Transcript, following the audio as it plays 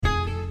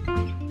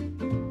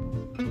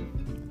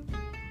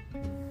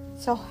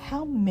So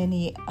how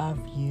many of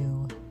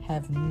you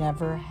have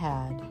never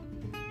had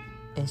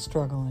a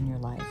struggle in your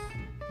life?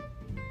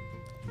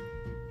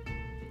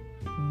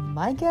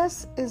 My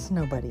guess is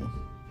nobody.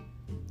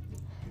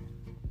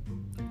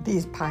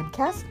 These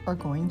podcasts are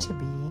going to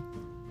be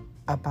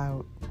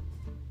about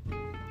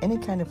any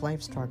kind of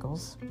life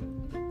struggles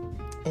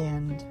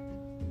and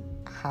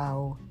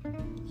how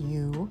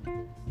you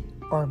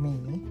or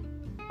me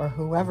or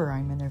whoever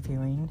I'm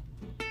interviewing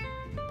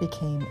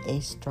became a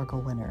struggle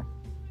winner.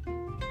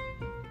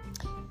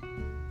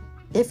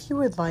 If you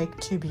would like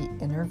to be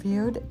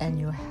interviewed and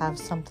you have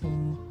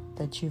something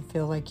that you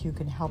feel like you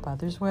can help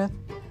others with,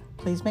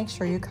 please make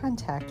sure you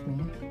contact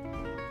me.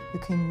 You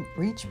can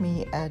reach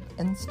me at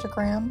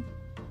Instagram.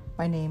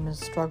 My name is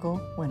Struggle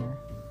Winner.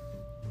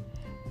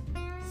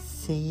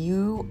 See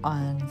you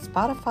on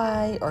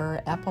Spotify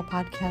or Apple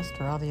Podcast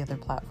or all the other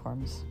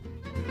platforms.